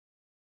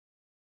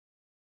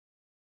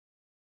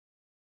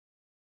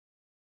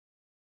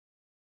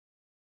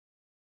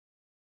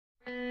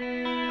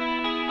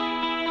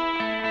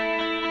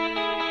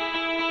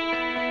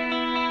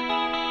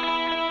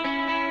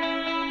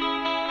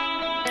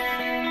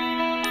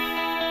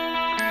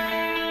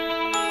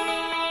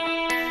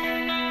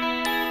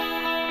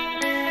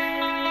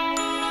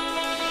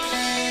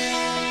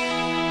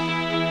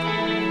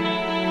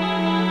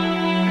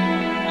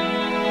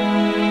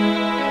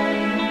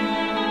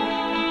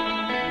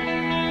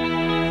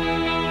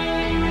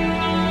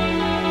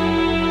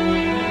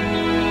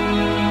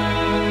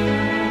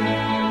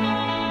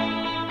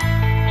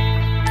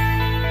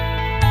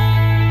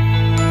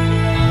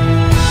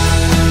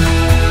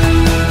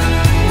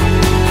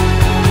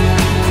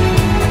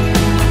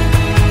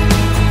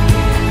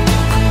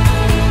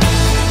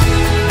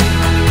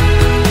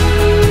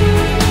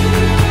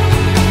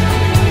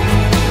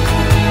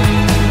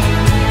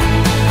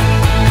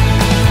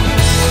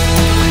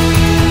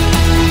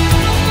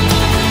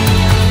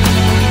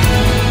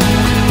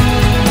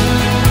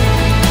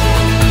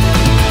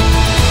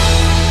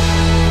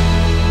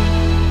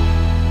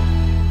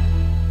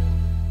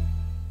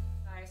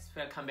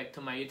Welcome back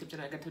to my YouTube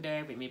channel again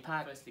today with me,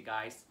 Pat. Firstly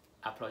guys,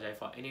 I apologize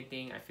for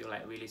anything. I feel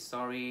like really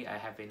sorry. I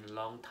have been a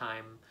long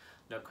time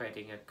not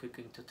creating a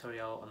cooking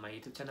tutorial on my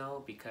YouTube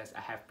channel because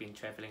I have been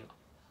traveling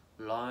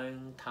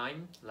long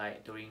time,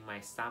 like during my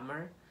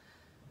summer.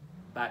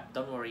 But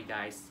don't worry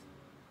guys,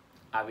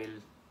 I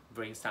will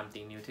bring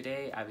something new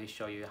today. I will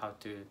show you how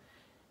to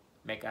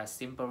make a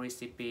simple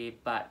recipe,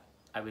 but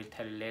I will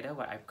tell you later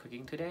what I'm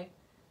cooking today.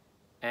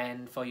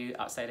 And for you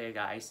outside there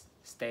guys,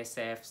 stay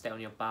safe, stay on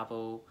your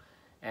bubble,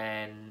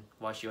 and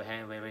wash your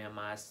hand wearing a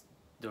mask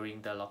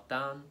during the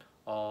lockdown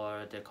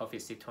or the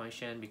COVID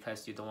situation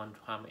because you don't want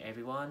to harm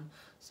everyone.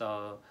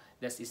 So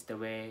this is the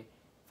way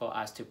for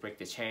us to break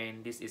the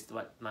chain. This is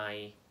what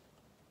my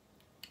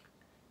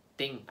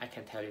thing I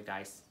can tell you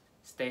guys.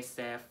 Stay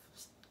safe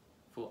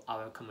for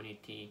our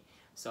community.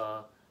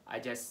 So I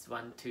just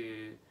want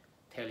to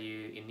tell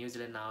you, in New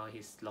Zealand now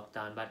it's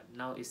lockdown, but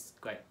now it's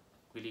quite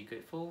really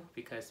grateful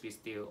because we're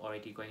still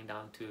already going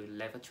down to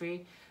level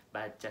 3,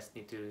 but just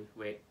need to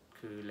wait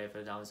to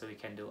level down so we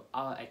can do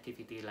our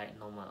activity like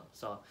normal.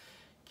 So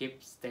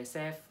stay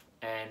safe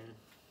and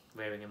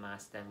wearing a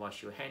mask and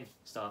wash your hands.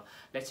 So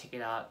let's check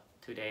it out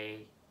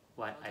today.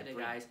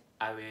 Guys,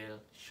 I will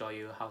show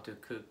you how to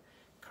cook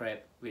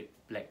crepe with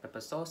black pepper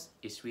sauce.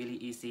 It's really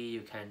easy.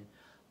 You can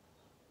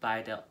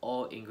buy the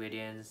all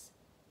ingredients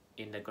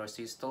in the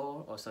grocery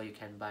store. Also you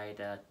can buy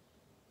the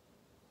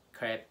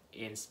crepe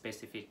in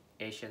specific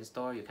Asian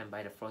store. You can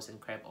buy the frozen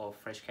crepe or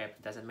fresh crepe,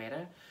 doesn't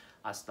matter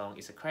as long as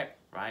it's a crepe,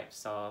 right?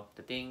 So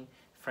the thing,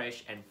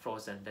 fresh and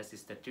frozen, this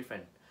is the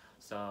difference.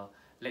 So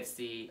let's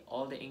see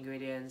all the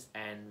ingredients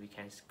and we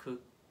can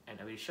cook, and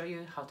I will show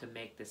you how to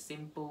make the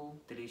simple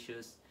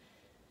delicious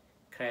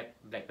crepe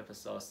black pepper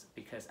sauce,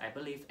 because I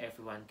believe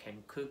everyone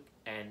can cook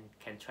and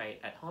can try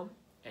it at home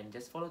and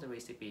just follow the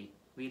recipe.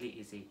 Really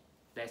easy.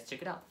 Let's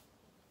check it out.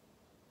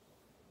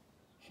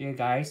 Here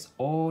guys,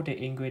 all the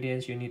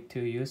ingredients you need to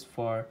use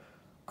for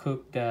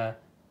cook the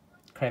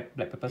crepe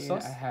black pepper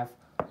sauce. I have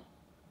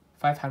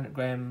 500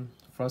 gram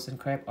frozen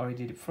crepe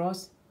already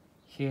defrost.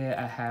 Here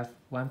I have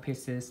 1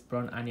 pieces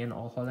brown onion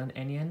or Holland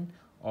onion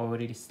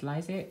already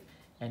sliced it,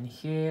 and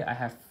here I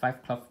have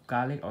 5 cloves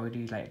garlic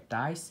already like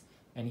diced,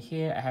 and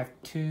here I have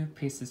 2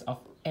 pieces of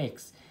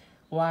eggs.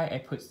 Why I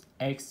put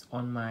eggs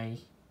on my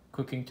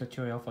cooking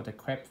tutorial for the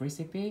crepe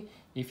recipe?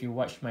 If you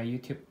watch my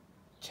YouTube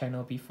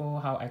channel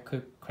before how I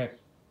cook crepe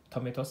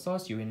tomato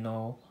sauce, you will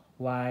know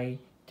why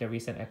the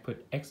reason I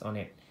put eggs on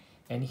it.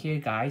 And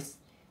here guys,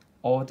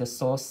 all the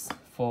sauce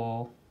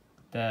for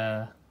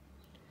the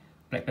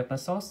black pepper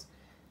sauce.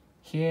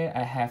 Here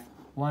I have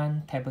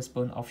 1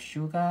 tablespoon of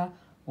sugar,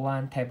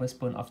 1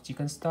 tablespoon of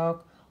chicken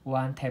stock,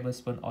 1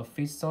 tablespoon of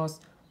fish sauce,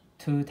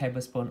 2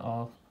 tablespoons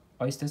of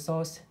oyster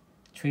sauce,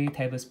 3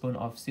 tablespoons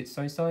of sweet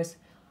soy sauce,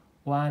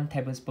 1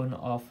 tablespoon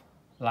of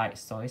light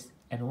sauce,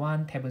 and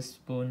 1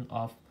 tablespoon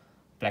of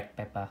black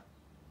pepper.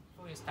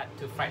 Before you start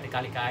to fry the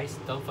garlic guys,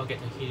 don't forget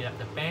to heat up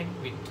the pan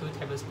with 2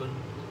 tablespoons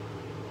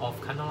of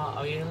canola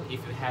oil.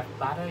 If you have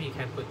butter, you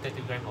can put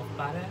 30 grams of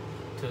butter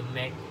to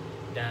make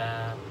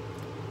the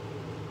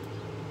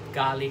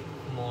garlic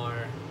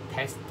more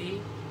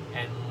tasty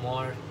and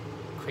more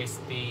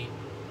crispy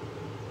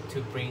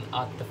to bring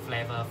out the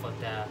flavor for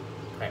the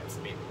crepe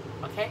meat.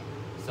 Okay,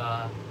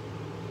 so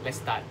let's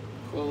start.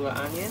 Cool the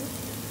onion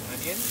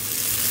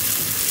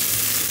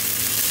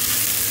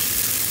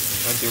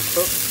until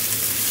cooked.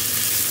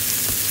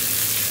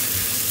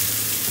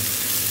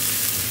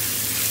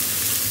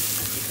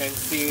 You can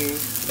see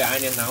the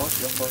onion now,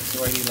 it's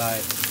already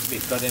like a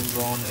bit golden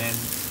brown and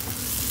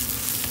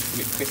a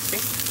bit crispy.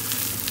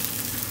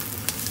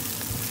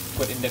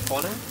 Put in the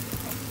corner.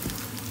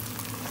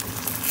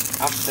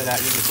 After that,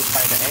 you need to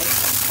fry the egg,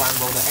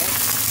 scramble the egg,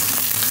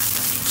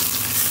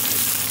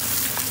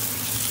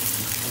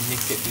 and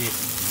mix it with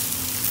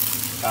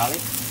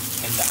garlic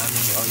and the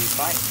onion you already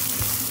fried.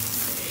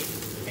 The egg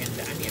and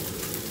the onion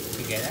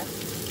together.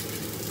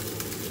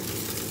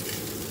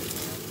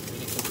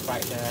 We need to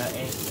fry the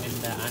egg and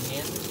the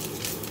onion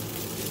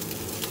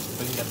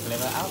bring the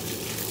flavor out.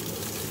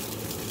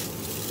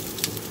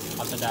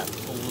 After that,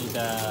 pull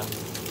the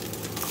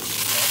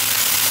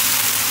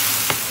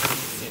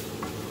egg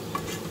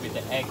with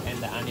the egg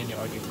and the onion you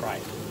already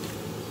fried.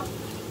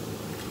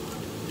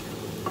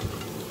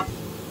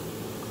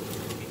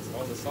 Mix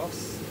all the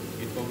sauce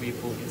before we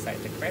put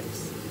inside the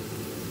crabs.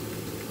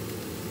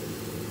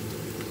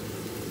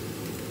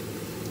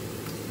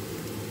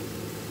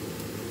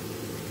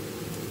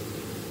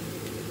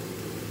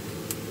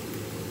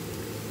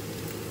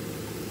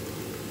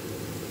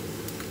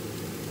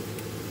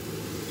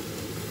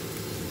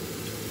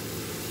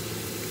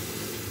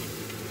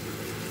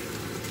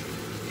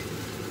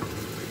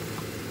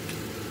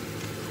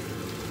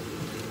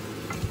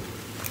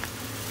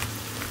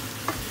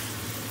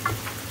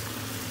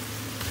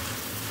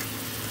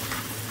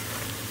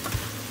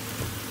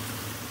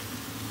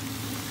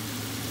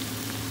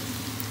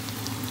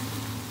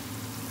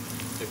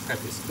 The crab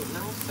is cooked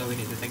now, so we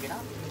need to take it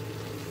out.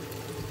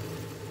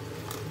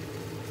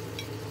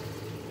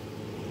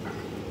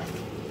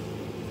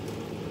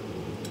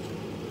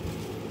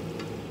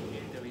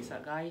 Here's the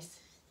result, guys.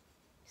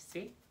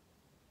 See?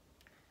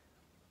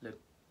 Look.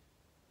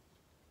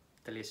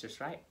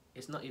 Delicious, right?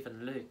 It's not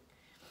even look.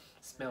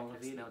 Smell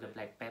the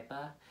black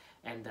pepper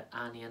and the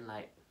onion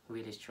like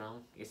really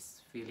strong.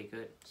 It's really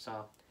good.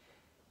 So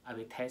I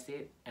will taste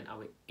it and I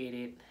will eat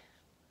it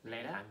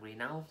later. I'm hungry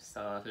now,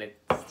 so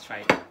let's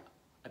try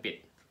a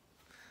bit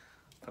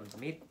from the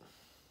meat.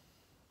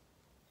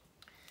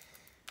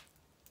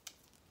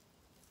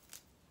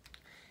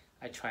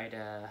 I try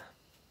the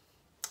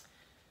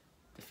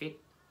feet.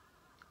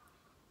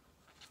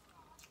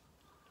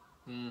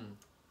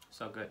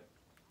 So good.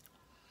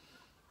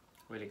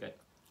 Really good.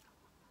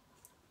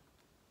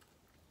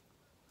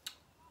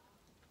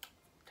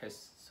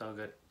 Tastes so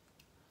good.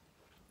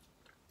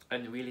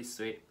 And really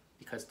sweet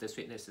because the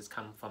sweetness is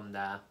come from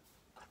the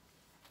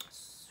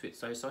sweet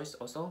soy sauce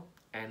also,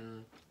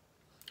 and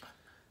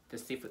the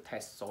seafood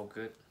tastes so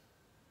good.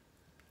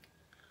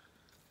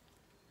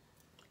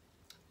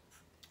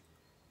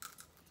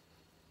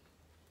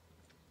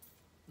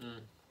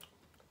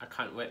 I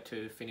can't wait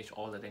to finish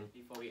all the things.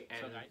 Before we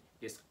end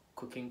this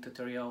cooking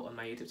tutorial on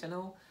my YouTube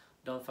channel,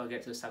 don't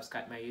forget to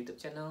subscribe my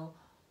YouTube channel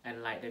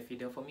and like the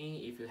video for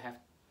me. If you have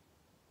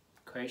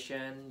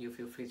question, you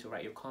feel free to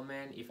write your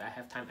comment. If I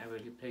have time, I will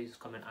reply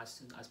comment as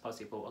soon as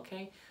possible.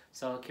 Okay,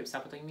 so keep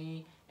supporting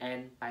me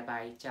and bye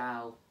bye.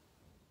 Ciao.